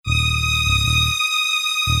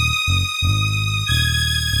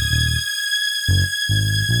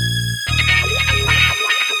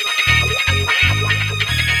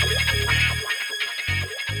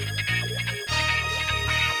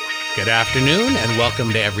afternoon and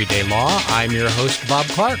welcome to Everyday Law. I'm your host, Bob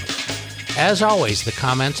Clark. As always, the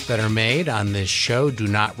comments that are made on this show do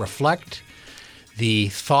not reflect the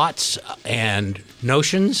thoughts and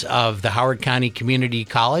notions of the Howard County Community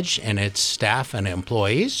College and its staff and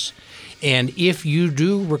employees. And if you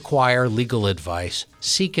do require legal advice,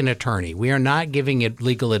 seek an attorney. We are not giving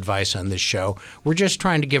legal advice on this show. We're just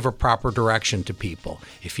trying to give a proper direction to people.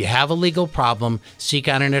 If you have a legal problem, seek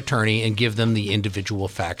out an attorney and give them the individual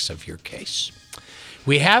facts of your case.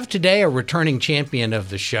 We have today a returning champion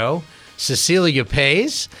of the show, Cecilia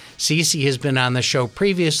Paizs. Cece has been on the show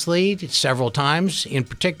previously several times. In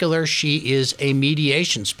particular, she is a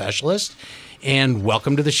mediation specialist. And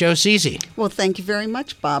welcome to the show, Cece. Well, thank you very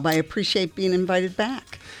much, Bob. I appreciate being invited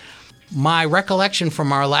back. My recollection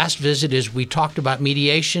from our last visit is we talked about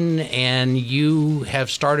mediation, and you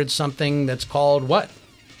have started something that's called what?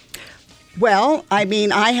 Well,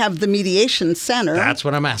 I have the Mediation Center. That's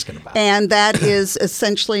what I'm asking about. And that is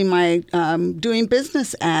essentially my doing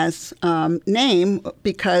business as name,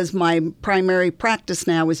 because my primary practice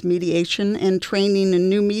now is mediation and training in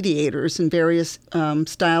new mediators in various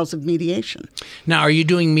styles of mediation. Now, are you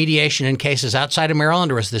doing mediation in cases outside of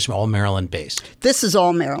Maryland, or is this all Maryland-based? This is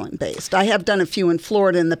all Maryland-based. I have done a few in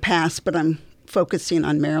Florida in the past, but I'm focusing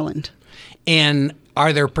on Maryland. And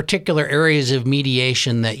are there particular areas of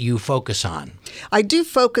mediation that you focus on? I do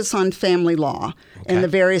focus on family law and the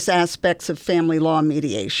various aspects of family law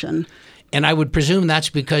mediation. And I would presume that's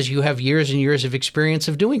because you have years and years of experience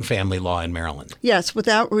of doing family law in Maryland. Yes,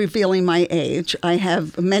 without revealing my age, I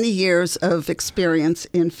have many years of experience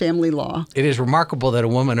in family law. It is remarkable that a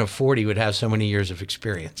woman of 40 would have so many years of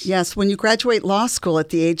experience. Yes, when you graduate law school at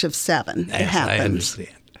the age of 7, yes, it happens. I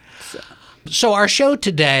understand. So our show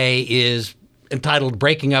today is entitled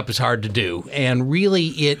Breaking Up is Hard to Do, and really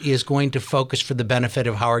it is going to focus for the benefit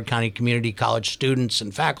of Howard County Community College students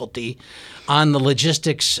and faculty on the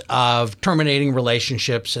logistics of terminating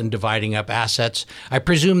relationships and dividing up assets. I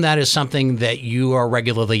presume that is something that you are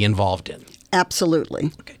regularly involved in.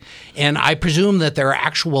 Absolutely. Okay. And I presume that there are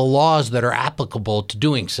actual laws that are applicable to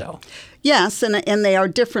doing so. Yes, and they are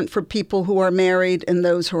different for people who are married and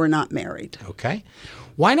those who are not married. Okay.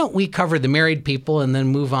 Why don't we cover the married people and then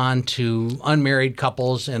move on to unmarried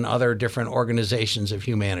couples and other different organizations of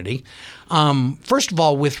humanity? First of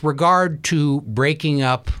all, with regard to breaking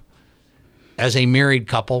up as a married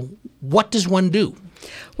couple, what does one do?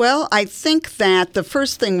 Well, I think that the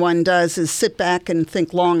first thing one does is sit back and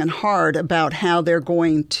think long and hard about how they're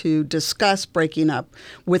going to discuss breaking up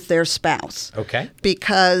with their spouse. Okay.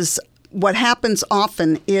 Because what happens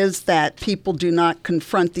often is that people do not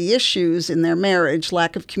confront the issues in their marriage,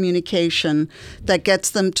 lack of communication, that gets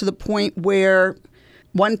them to the point where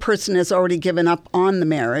one person has already given up on the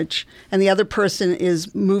marriage and the other person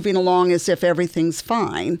is moving along as if everything's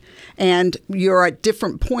fine. And you're at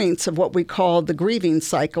different points of what we call the grieving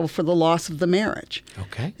cycle for the loss of the marriage.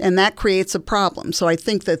 Okay. And that creates a problem. So I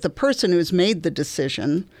think that the person who's made the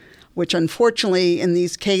decision, which unfortunately in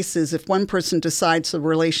these cases, if one person decides the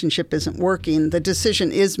relationship isn't working, the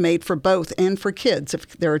decision is made for both and for kids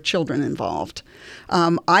if there are children involved.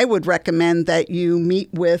 I would recommend that you meet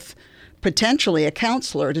with potentially a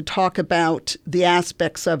counselor to talk about the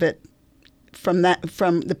aspects of it from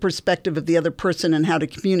the perspective of the other person and how to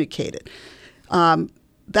communicate it.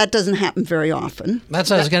 That doesn't happen very often. That's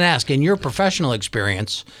what I was going to ask. In your professional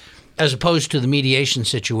experience, as opposed to the mediation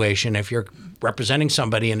situation, if you're representing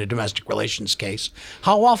somebody in a domestic relations case,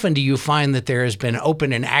 how often do you find that there has been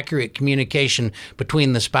open and accurate communication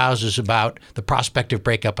between the spouses about the prospective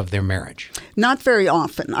breakup of their marriage? Not very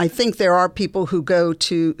often. I think there are people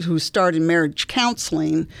who start in marriage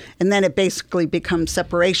counseling, and then it basically becomes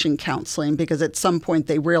separation counseling because at some point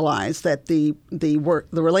they realize that the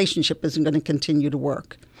relationship isn't going to continue to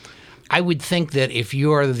work. I would think that if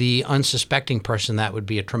you're the unsuspecting person, that would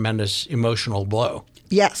be a tremendous emotional blow.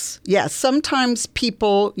 Yes. Sometimes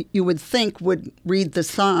people you would think would read the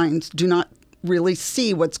signs do not really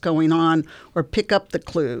see what's going on or pick up the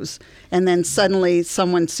clues. And then suddenly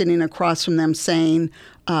someone sitting across from them saying,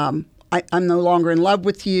 I'm no longer in love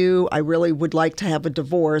with you, I really would like to have a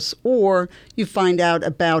divorce, or you find out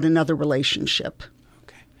about another relationship.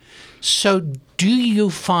 Okay. So do you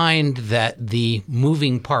find that the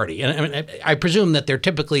moving party, and I presume that there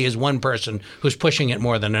typically is one person who's pushing it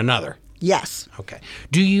more than another? Yes. Okay.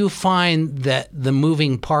 Do you find that the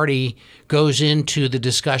moving party goes into the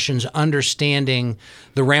discussions understanding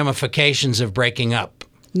the ramifications of breaking up?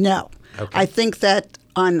 No. Okay. I think that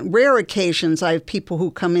on rare occasions, I have people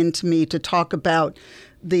who come in to me to talk about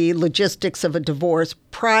the logistics of a divorce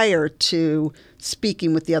prior to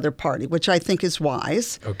speaking with the other party, which I think is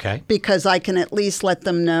wise. Okay. Because I can at least let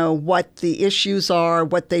them know what the issues are,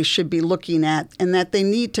 what they should be looking at, and that they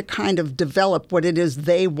need to kind of develop what it is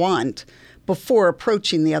they want before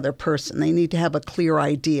approaching the other person. They need to have a clear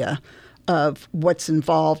idea of what's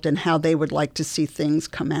involved and how they would like to see things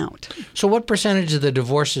come out. So what percentage of the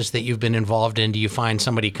divorces that you've been involved in do you find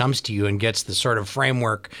somebody comes to you and gets the sort of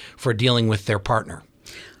framework for dealing with their partner?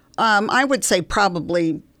 I would say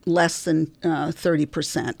probably less than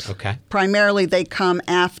 30%. Okay. Primarily they come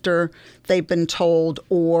after they've been told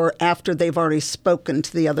or after they've already spoken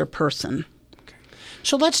to the other person.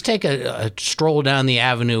 So let's take a stroll down the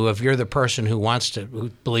avenue of you're the person who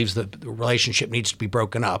believes that the relationship needs to be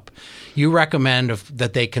broken up. You recommend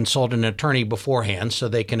that they consult an attorney beforehand so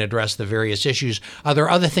they can address the various issues. Are there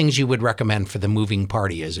other things you would recommend for the moving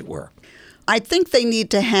party, as it were? I think they need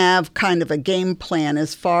to have kind of a game plan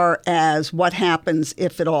as far as what happens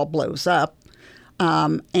if it all blows up,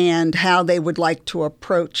 and how they would like to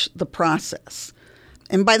approach the process.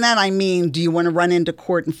 And by that I mean, do you want to run into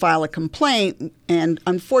court and file a complaint? And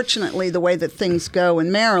unfortunately, the way that things go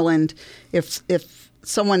in Maryland, if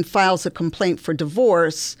someone files a complaint for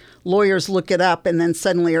divorce, lawyers look it up and then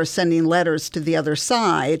suddenly are sending letters to the other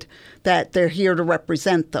side that they're here to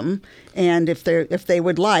represent them, and if they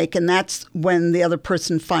would like, and that's when the other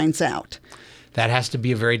person finds out. That has to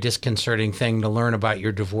be a very disconcerting thing to learn about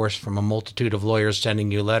your divorce from a multitude of lawyers sending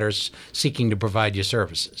you letters seeking to provide you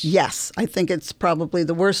services. Yes, I think it's probably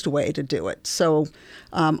the worst way to do it. So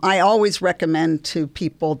I always recommend to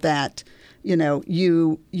people that,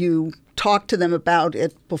 you talk to them about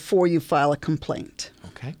it before you file a complaint.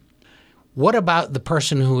 Okay. What about the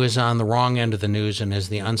person who is on the wrong end of the news and is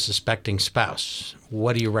the unsuspecting spouse?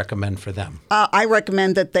 What do you recommend for them? I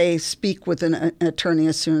recommend that they speak with an attorney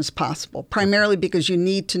as soon as possible, primarily because you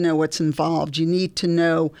need to know what's involved. You need to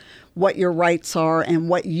know what your rights are and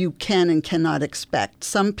what you can and cannot expect.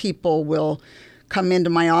 Some people will come into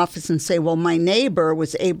my office and say, well, my neighbor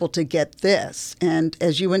was able to get this. And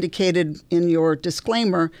as you indicated in your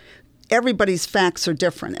disclaimer, everybody's facts are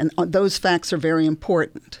different, and those facts are very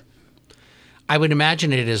important. I would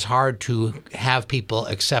imagine it is hard to have people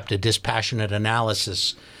accept a dispassionate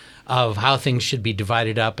analysis of how things should be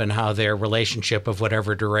divided up and how their relationship of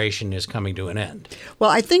whatever duration is coming to an end. Well,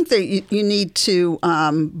 I think that you need to,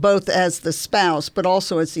 both as the spouse but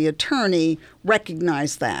also as the attorney,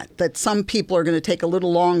 recognize that some people are going to take a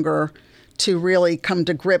little longer to really come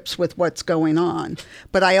to grips with what's going on.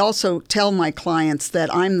 But I also tell my clients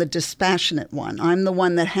that I'm the dispassionate one. I'm the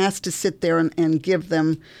one that has to sit there and give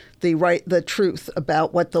them the truth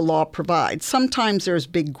about what the law provides. Sometimes there's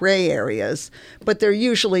big gray areas, but there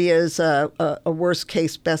usually is a worst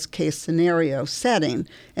case, best case scenario setting,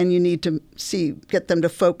 and you need to get them to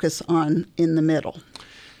focus on in the middle.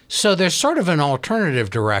 So there's sort of an alternative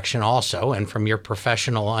direction also, and from your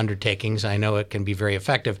professional undertakings, I know it can be very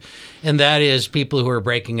effective, and that is people who are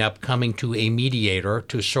breaking up coming to a mediator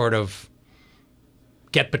to sort of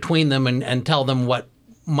get between them and tell them what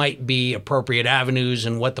might be appropriate avenues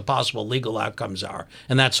and what the possible legal outcomes are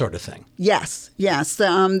and that sort of thing. Yes.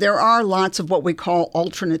 There are lots of what we call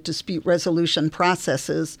alternate dispute resolution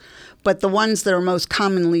processes, but the ones that are most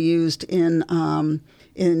commonly used in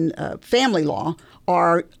family law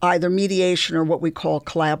are either mediation or what we call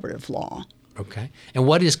collaborative law. Okay. And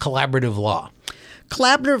what is collaborative law?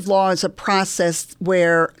 Collaborative law is a process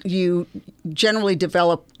where you generally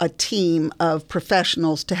develop a team of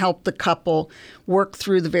professionals to help the couple work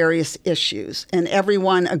through the various issues. And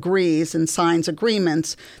everyone agrees and signs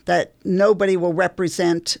agreements that nobody will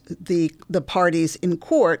represent the parties in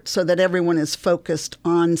court so that everyone is focused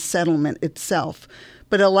on settlement itself.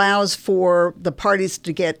 But allows for the parties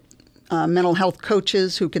to get mental health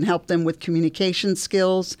coaches who can help them with communication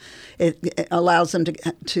skills. It allows them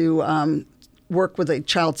to work with a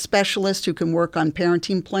child specialist who can work on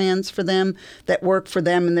parenting plans for them that work for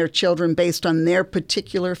them and their children based on their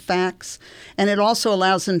particular facts. And it also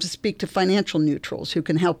allows them to speak to financial neutrals who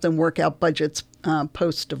can help them work out budgets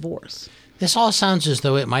post-divorce. This all sounds as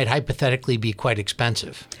though it might hypothetically be quite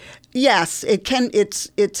expensive. Yes, it can. It's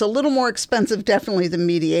a little more expensive, definitely, than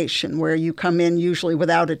mediation, where you come in usually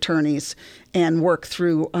without attorneys and work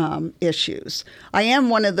through issues. I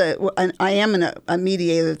am a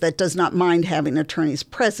mediator that does not mind having attorneys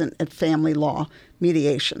present at family law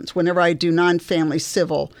mediations. Whenever I do non-family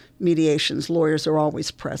civil mediations, lawyers are always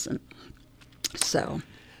present. So.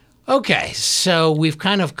 Okay, so we've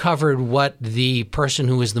kind of covered what the person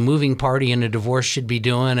who is the moving party in a divorce should be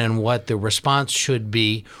doing and what the response should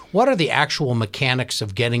be. What are the actual mechanics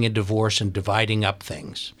of getting a divorce and dividing up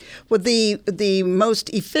things? Well, the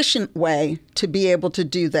most efficient way to be able to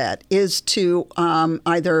do that is to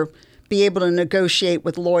either be able to negotiate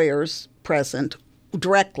with lawyers present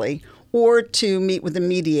directly, or to meet with a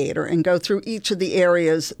mediator and go through each of the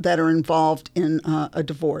areas that are involved in a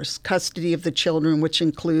divorce. Custody of the children, which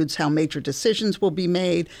includes how major decisions will be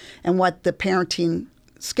made and what the parenting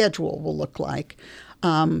schedule will look like.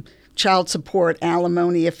 Child support,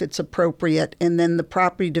 alimony if it's appropriate, and then the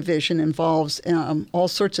property division involves all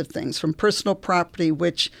sorts of things, from personal property,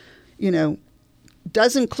 which,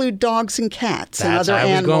 does include dogs and cats and other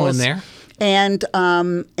animals. I was going there.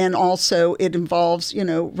 And also it involves,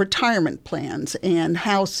 retirement plans and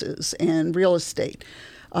houses and real estate.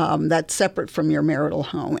 That's separate from your marital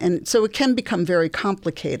home. And so it can become very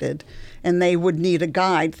complicated, and they would need a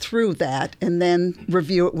guide through that and then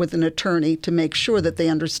review it with an attorney to make sure that they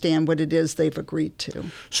understand what it is they've agreed to.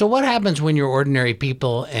 So what happens when you're ordinary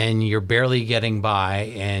people and you're barely getting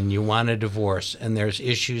by and you want a divorce and there's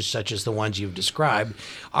issues such as the ones you've described?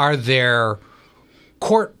 Are there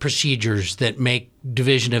court procedures that make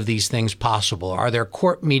division of these things possible? Are there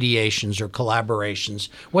court mediations or collaborations?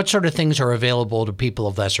 What sort of things are available to people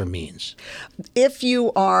of lesser means? If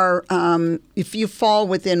you are, if you fall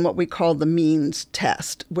within what we call the means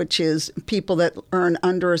test, which is people that earn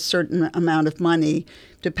under a certain amount of money,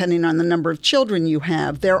 depending on the number of children you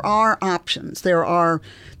have, there are options.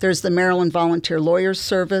 There's the Maryland Volunteer Lawyers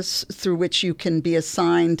Service, through which you can be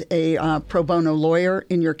assigned a pro bono lawyer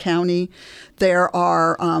in your county. There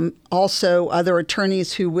are also other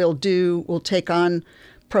attorneys who will take on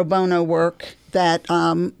pro bono work that,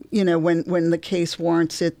 when the case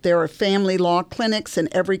warrants it. There are family law clinics in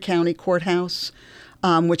every county courthouse,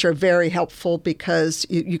 which are very helpful because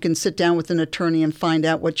you can sit down with an attorney and find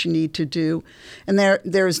out what you need to do. And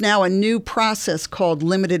there's now a new process called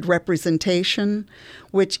limited representation,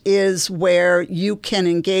 which is where you can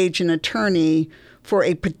engage an attorney for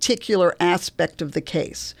a particular aspect of the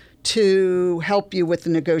case to help you with the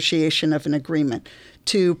negotiation of an agreement,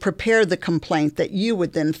 to prepare the complaint that you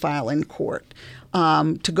would then file in court,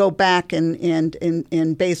 to go back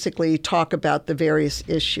and basically talk about the various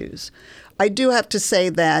issues. I do have to say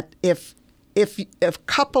that if a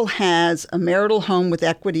couple has a marital home with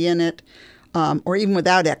equity in it, or even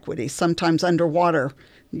without equity, sometimes underwater,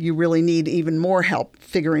 you really need even more help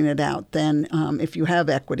figuring it out than if you have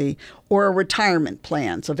equity, or retirement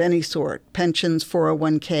plans of any sort, pensions,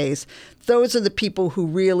 401ks. Those are the people who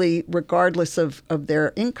really, regardless of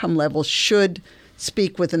their income level, should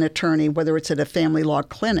speak with an attorney, whether it's at a family law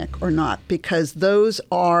clinic or not, because those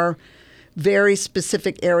are very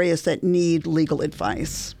specific areas that need legal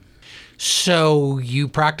advice. So you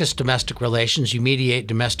practice domestic relations, you mediate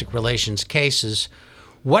domestic relations cases.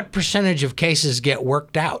 What percentage of cases get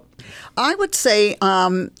worked out? I would say,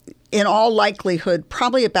 in all likelihood,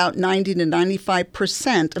 probably about 90 to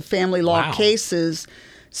 95% of family law cases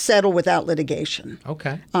settle without litigation.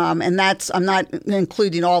 Okay. And I'm not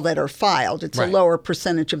including all that are filed. It's a lower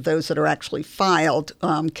percentage of those that are actually filed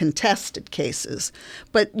contested cases.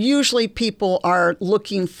 But usually people are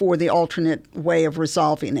looking for the alternate way of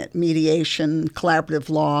resolving it, mediation, collaborative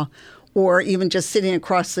law, or even just sitting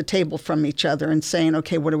across the table from each other and saying,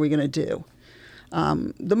 okay, what are we going to do?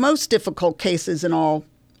 The most difficult cases in all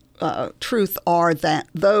truth are that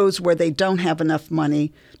those where they don't have enough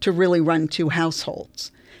money to really run two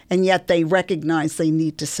households, and yet they recognize they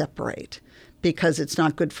need to separate because it's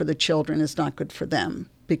not good for the children, it's not good for them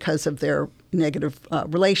because of their negative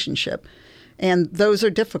relationship. And those are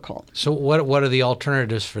difficult. So what are the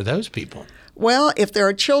alternatives for those people? Well, if there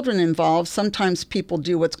are children involved, sometimes people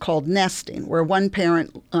do what's called nesting, where one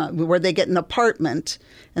parent, where they get an apartment,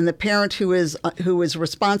 and the parent who is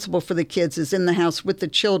responsible for the kids is in the house with the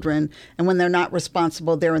children, and when they're not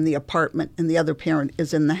responsible, they're in the apartment, and the other parent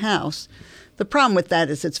is in the house. The problem with that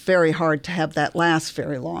is it's very hard to have that last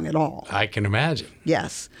very long at all. I can imagine.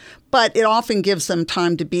 Yes. But it often gives them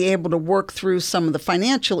time to be able to work through some of the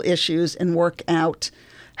financial issues and work out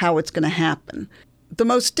how it's going to happen. The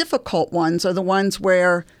most difficult ones are the ones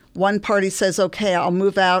where one party says, okay, I'll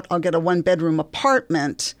move out, I'll get a one-bedroom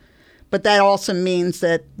apartment, but that also means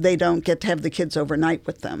that they don't get to have the kids overnight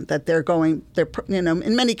with them, that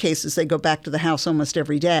in many cases they go back to the house almost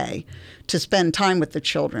every day to spend time with the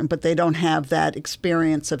children, but they don't have that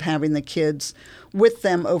experience of having the kids with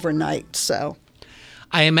them overnight. So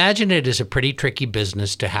I imagine it is a pretty tricky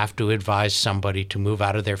business to have to advise somebody to move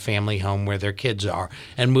out of their family home where their kids are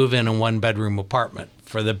and move in a one-bedroom apartment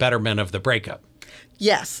for the betterment of the breakup.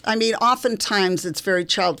 Yes. I mean, oftentimes it's very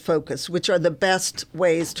child-focused, which are the best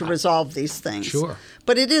ways to resolve these things. Sure.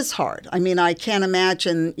 But it is hard. I mean, I can't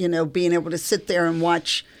imagine, being able to sit there and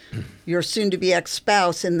watch your soon-to-be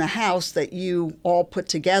ex-spouse in the house that you all put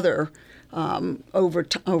together over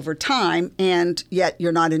time, and yet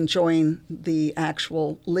you're not enjoying the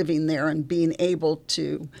actual living there and being able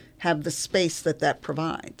to have the space that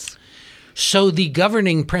provides. So the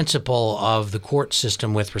governing principle of the court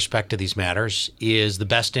system with respect to these matters is the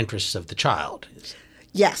best interests of the child.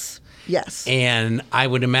 Yes, yes. And I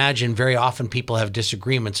would imagine very often people have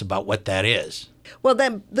disagreements about what that is. Well,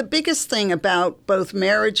 the biggest thing about both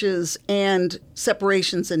marriages and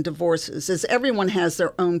separations and divorces is everyone has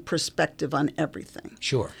their own perspective on everything.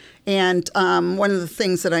 Sure. And one of the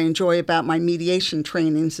things that I enjoy about my mediation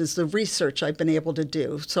trainings is the research I've been able to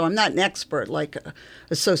do. So I'm not an expert like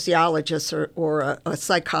a sociologist or a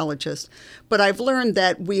psychologist, but I've learned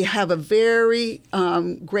that we have a very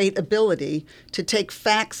great ability to take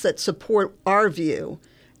facts that support our view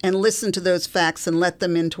and listen to those facts and let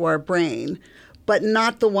them into our brain, but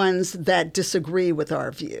not the ones that disagree with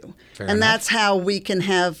our view. Fair and enough. That's how we can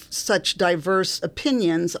have such diverse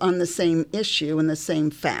opinions on the same issue and the same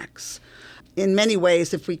facts. In many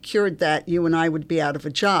ways, if we cured that, you and I would be out of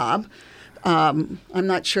a job. I'm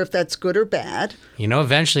not sure if that's good or bad.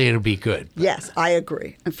 Eventually it'll be good. Yes, I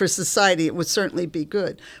agree. And for society, it would certainly be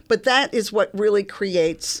good. But that is what really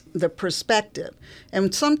creates the perspective.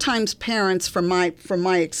 And sometimes parents, from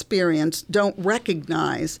my experience, don't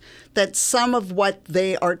recognize that some of what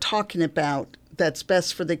they are talking about that's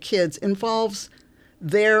best for the kids involves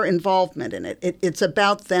their involvement in it. It's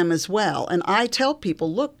about them as well. And I tell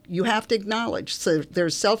people, look, you have to acknowledge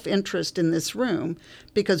there's self-interest in this room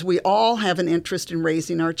because we all have an interest in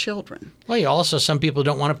raising our children. Well, some people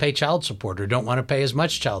don't want to pay child support or don't want to pay as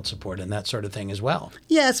much child support and that sort of thing as well.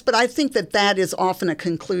 Yes, but I think that is often a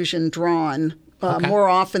conclusion drawn more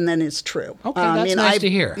often than is true. Okay, that's nice to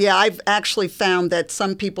hear. Yeah, I've actually found that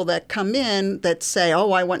some people that come in that say,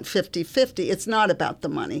 oh, I want 50-50, it's not about the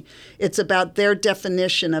money. It's about their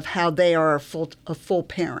definition of how they are a full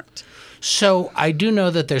parent. So I do know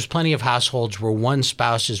that there's plenty of households where one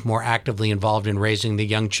spouse is more actively involved in raising the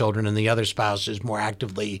young children and the other spouse is more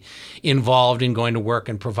actively involved in going to work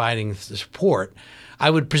and providing the support. I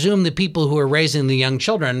would presume the people who are raising the young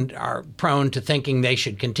children are prone to thinking they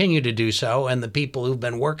should continue to do so, and the people who've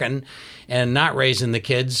been working and not raising the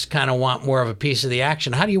kids kind of want more of a piece of the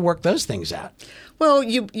action. How do you work those things out? Well,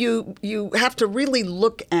 you have to really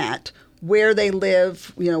look at where they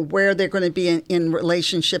live, where they're going to be in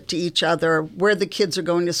relationship to each other, where the kids are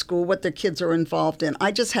going to school, what their kids are involved in.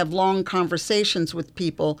 I just have long conversations with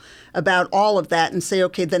people about all of that and say,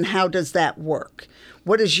 okay, then how does that work?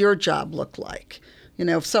 What does your job look like?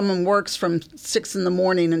 If someone works from 6 in the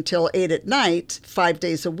morning until 8 at night, 5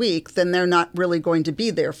 days a week, then they're not really going to be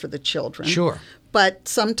there for the children. Sure. But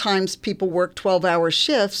sometimes people work 12-hour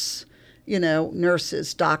shifts,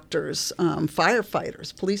 nurses, doctors,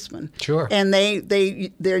 firefighters, policemen. Sure. And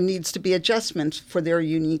there needs to be adjustments for their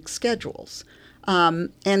unique schedules.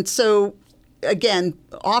 And so, again,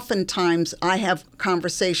 oftentimes I have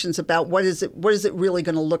conversations about what is it really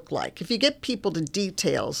going to look like. If you get people to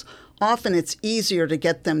details, often it's easier to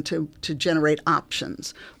get them to generate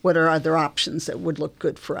options. What are other options that would look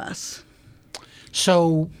good for us?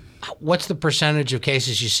 So what's the percentage of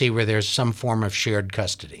cases you see where there's some form of shared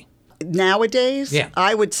custody? Nowadays, yeah.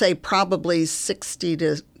 I would say probably 60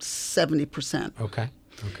 to 70%. Okay.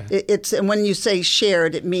 And when you say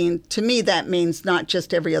shared, to me that means not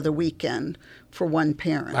just every other weekend for one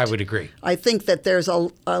parent. I would agree. I think that there's a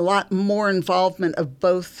lot more involvement of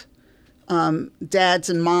both dads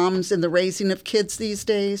and moms in the raising of kids these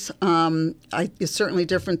days. It's certainly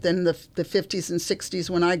different than the 50s and 60s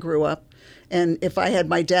when I grew up. And if I had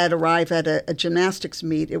my dad arrive at a gymnastics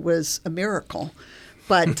meet, it was a miracle.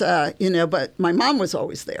 But but my mom was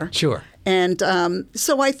always there. Sure. And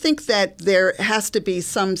so I think that there has to be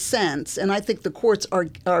some sense, and I think the courts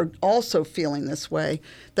are also feeling this way,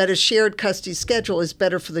 that a shared custody schedule is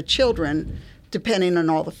better for the children, depending on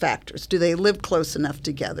all the factors. Do they live close enough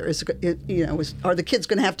together? Are the kids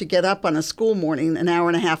going to have to get up on a school morning an hour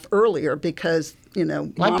and a half earlier because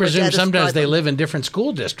Well, I presume sometimes they live in different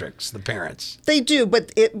school districts, the parents. They do,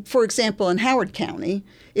 but for example, in Howard County,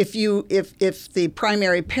 if the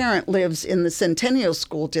primary parent lives in the Centennial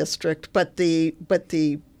School District, but the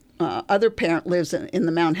other parent lives in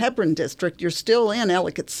the Mount Hebron District, you're still in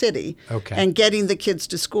Ellicott City. Okay. And getting the kids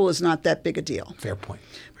to school is not that big a deal. Fair point.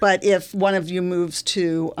 But if one of you moves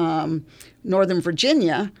to Northern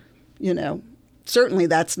Virginia, certainly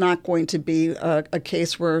that's not going to be a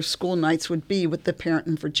case where school nights would be with the parent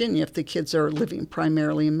in Virginia if the kids are living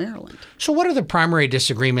primarily in Maryland. So what are the primary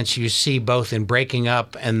disagreements you see both in breaking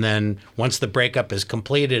up and then once the breakup is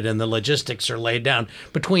completed and the logistics are laid down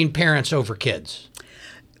between parents over kids?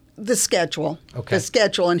 The schedule. Okay. The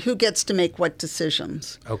schedule and who gets to make what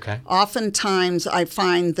decisions. Okay. Oftentimes I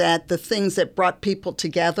find that the things that brought people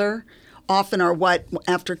together often are what,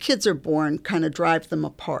 after kids are born, kind of drive them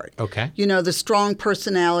apart. Okay. You know, the strong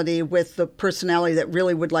personality with the personality that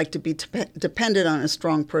really would like to be dependent on a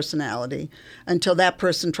strong personality until that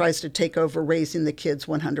person tries to take over raising the kids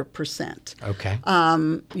 100%. Okay.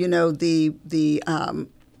 You know, the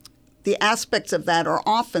aspects of that are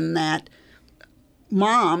often that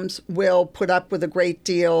moms will put up with a great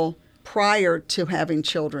deal prior to having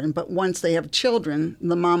children, but once they have children,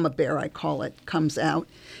 the mama bear, I call it, comes out,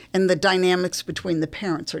 and the dynamics between the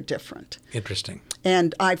parents are different. Interesting.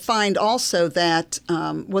 And I find also that,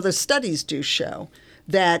 the studies do show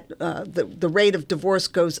that the rate of divorce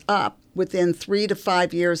goes up within 3 to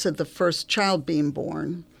 5 years of the first child being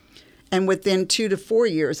born and within 2 to 4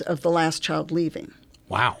 years of the last child leaving.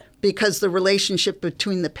 Wow. Because the relationship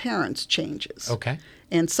between the parents changes. Okay.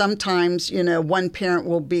 And sometimes, you know, one parent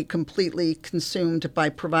will be completely consumed by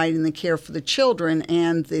providing the care for the children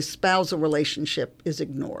and the spousal relationship is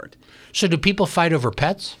ignored. So do people fight over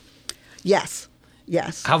pets? Yes.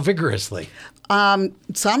 Yes. How vigorously?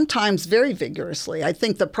 Sometimes very vigorously. I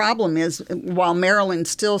think the problem is while Maryland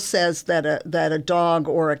still says that a dog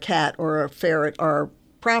or a cat or a ferret are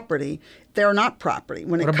property, they're not property.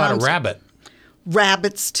 What about a rabbit?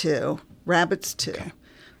 Rabbits too. Okay.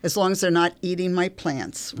 As long as they're not eating my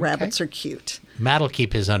plants. Rabbits are cute. Matt'll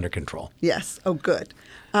keep his under control. Yes. Oh, good.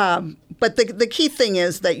 But the key thing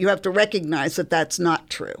is that you have to recognize that that's not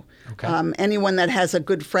true. Okay. Anyone that has a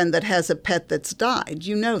good friend that has a pet that's died,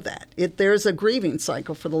 you know that. There's a grieving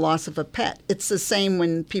cycle for the loss of a pet. It's the same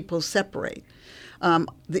when people separate.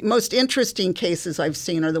 The most interesting cases I've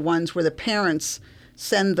seen are the ones where the parents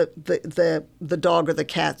send the dog or the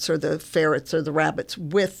cats or the ferrets or the rabbits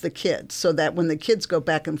with the kids so that when the kids go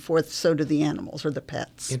back and forth, so do the animals or the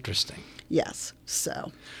pets. Interesting. Yes.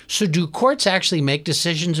 So do courts actually make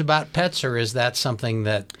decisions about pets, or is that something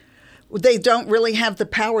that... They don't really have the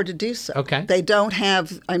power to do so. Okay. They don't have,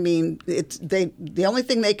 the only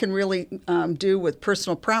thing they can really do with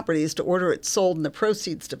personal property is to order it sold and the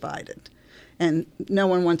proceeds divided. And no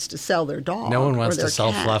one wants to sell their dog. No one wants or their to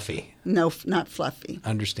sell cat. Fluffy. No, not Fluffy.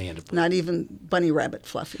 Understandably. Not even bunny rabbit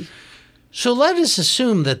Fluffy. So let us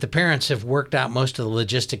assume that the parents have worked out most of the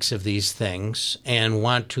logistics of these things and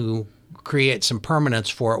want to create some permanence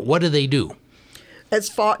for it. What do they do?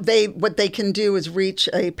 What they can do is reach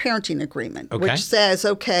a parenting agreement, Okay. which says,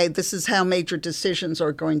 okay, this is how major decisions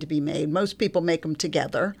are going to be made. Most people make them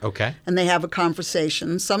together. Okay. And they have a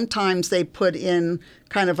conversation. Sometimes they put in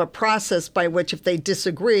kind of a process by which if they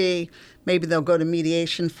disagree, maybe they'll go to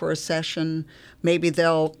mediation for a session. Maybe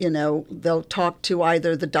they'll talk to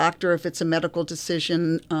either the doctor if it's a medical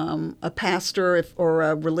decision, a pastor or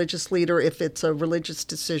a religious leader if it's a religious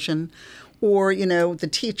decision, or, the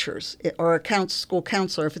teachers or a school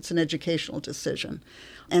counselor if it's an educational decision.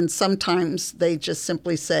 And sometimes they just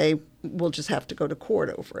simply say, we'll just have to go to court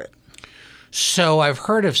over it. So I've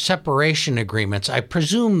heard of separation agreements. I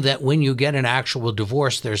presume that when you get an actual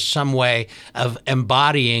divorce, there's some way of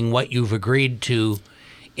embodying what you've agreed to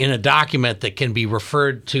in a document that can be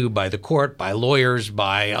referred to by the court, by lawyers,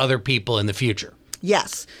 by other people in the future.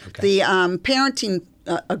 Yes. Okay. The parenting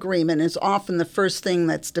agreement is often the first thing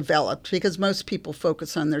that's developed because most people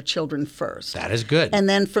focus on their children first. That is good. And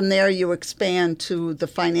then from there you expand to the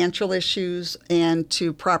financial issues and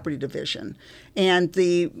to property division. And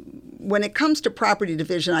when it comes to property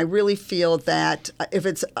division, I really feel that if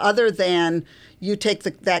it's other than you take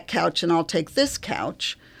that couch and I'll take this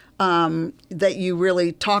couch, that you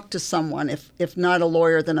really talk to someone, if not a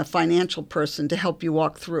lawyer, then a financial person to help you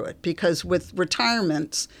walk through it. Because with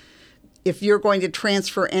retirements, if you're going to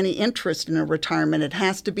transfer any interest in a retirement, it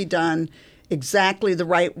has to be done exactly the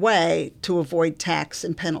right way to avoid tax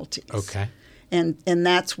and penalties. Okay. And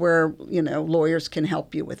that's where, lawyers can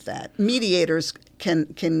help you with that. Mediators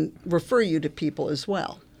can refer you to people as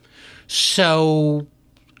well. So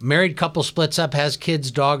married couple splits up, has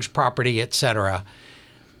kids, dogs, property, etc.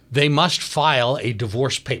 they must file a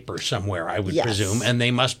divorce paper somewhere, I would Yes. presume, and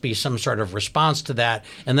they must be some sort of response to that.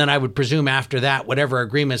 And then I would presume after that, whatever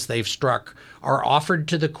agreements they've struck are offered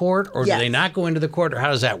to the court, or Yes. do they not go into the court, or how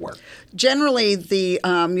does that work? Generally,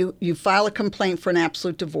 you file a complaint for an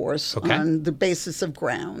absolute divorce Okay. on the basis of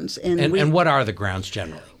grounds. And what are the grounds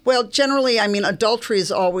generally? Well, generally, I mean, adultery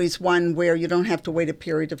is always one where you don't have to wait a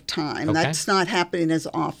period of time. Okay. That's not happening as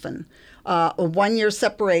often. A 1-year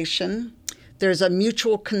separation. There's a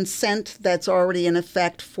mutual consent that's already in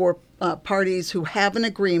effect for parties who have an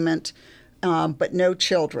agreement but no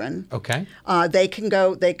children. Okay. They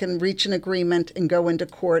can reach an agreement and go into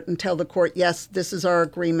court and tell the court, yes, this is our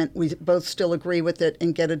agreement. We both still agree with it,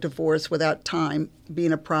 and get a divorce without time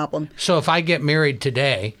being a problem. So if I get married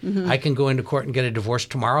today, Mm-hmm. I can go into court and get a divorce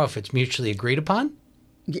tomorrow if it's mutually agreed upon?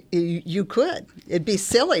 You could. It'd be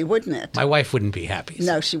silly, wouldn't it? My wife wouldn't be happy. So.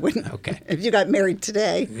 No, she wouldn't. Okay. If you got married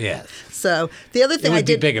today. Yes. So the other thing It would I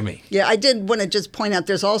did be bigamy. Yeah, I did want to just point out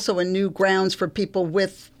there's also a new grounds for people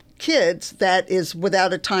with kids that is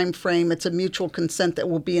without a time frame. It's a mutual consent that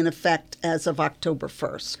will be in effect as of October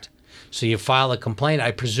 1st. So you file a complaint.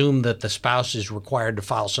 I presume that the spouse is required to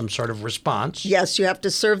file some sort of response. Yes, you have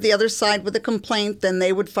to serve the other side with a complaint. Then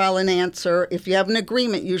they would file an answer. If you have an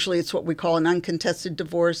agreement, usually it's what we call an uncontested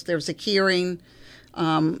divorce. There's a hearing.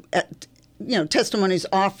 Testimonies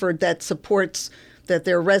offered that supports that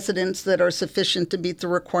there are residents that are sufficient to meet the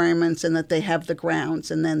requirements and that they have the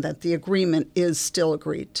grounds, and then that the agreement is still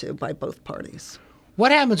agreed to by both parties.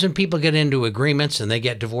 What happens when people get into agreements and they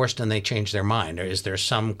get divorced and they change their mind? Or is there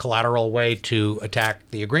some collateral way to attack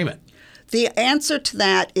the agreement? The answer to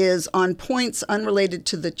that is on points unrelated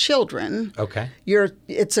to the children. Okay.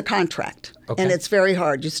 It's a contract, Okay. and it's very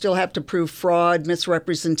hard. You still have to prove fraud,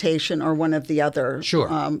 misrepresentation, or one of the other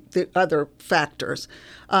the other factors.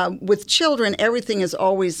 With children, everything is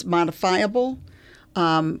always modifiable.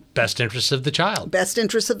 Best interest of the child. Best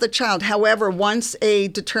interest of the child. However, once a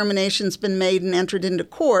determination's been made and entered into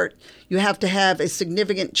court, you have to have a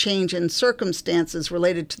significant change in circumstances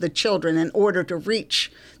related to the children in order to reach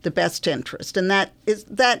the best interest. And that,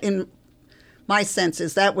 in my sense,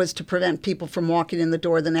 that was to prevent people from walking in the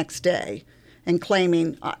door the next day and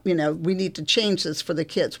claiming, we need to change this for the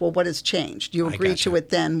kids. Well, what has changed? You agreed to it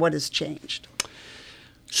then. What has changed?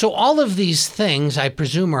 So all of these things, I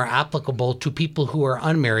presume, are applicable to people who are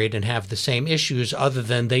unmarried and have the same issues, other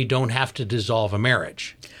than they don't have to dissolve a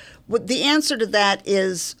marriage. Well, the answer to that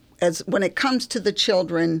is, as when it comes to the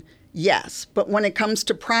children, yes. But when it comes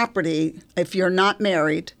to property, if you're not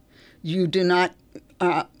married, you do not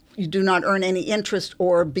earn any interest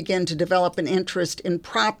or begin to develop an interest in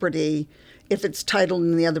property if it's titled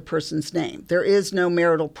in the other person's name. There is no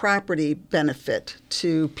marital property benefit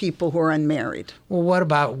to people who are unmarried. Well, what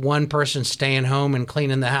about one person staying home and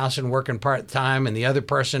cleaning the house and working part-time, and the other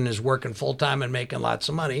person is working full-time and making lots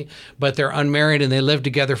of money, but they're unmarried and they live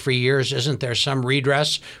together for years? Isn't there some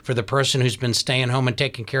redress for the person who's been staying home and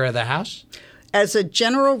taking care of the house? As a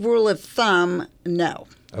general rule of thumb, no.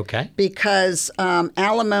 Okay. Because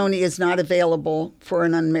alimony is not available for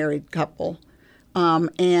an unmarried couple.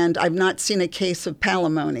 And I've not seen a case of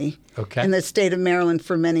palimony in the state of Maryland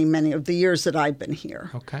for many, many of the years that I've been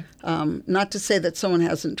here. Okay. Not to say that someone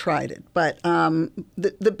hasn't tried it, but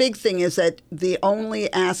the big thing is that the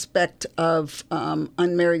only aspect of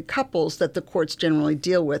unmarried couples that the courts generally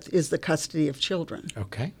deal with is the custody of children.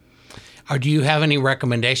 Okay. Do you have any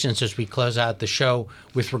recommendations as we close out the show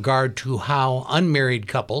with regard to how unmarried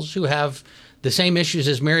couples who have the same issues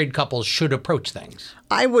as married couples should approach things?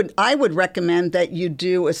 I would recommend that you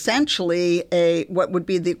do essentially what would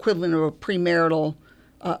be the equivalent of a premarital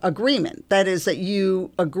agreement. That is, that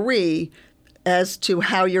you agree as to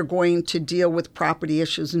how you're going to deal with property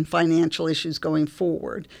issues and financial issues going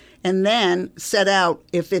forward. And then set out,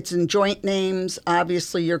 if it's in joint names,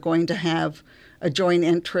 obviously you're going to have a joint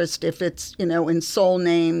interest. If it's, in sole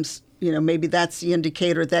names, maybe that's the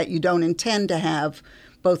indicator that you don't intend to have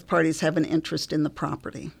both parties have an interest in the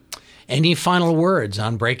property. Any final words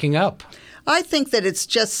on breaking up? I think that it's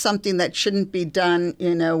just something that shouldn't be done,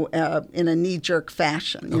 in a knee-jerk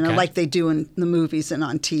fashion, like they do in the movies and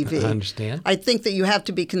on TV. I understand. I think that you have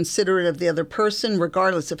to be considerate of the other person,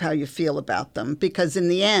 regardless of how you feel about them, because in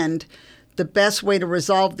the end, the best way to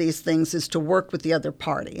resolve these things is to work with the other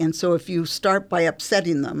party. And so if you start by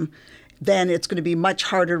upsetting them, then it's going to be much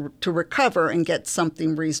harder to recover and get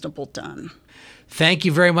something reasonable done. Thank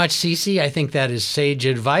you very much, Cece. I think that is sage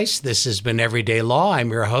advice. This has been Everyday Law. I'm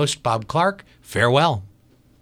your host, Bob Clark. Farewell.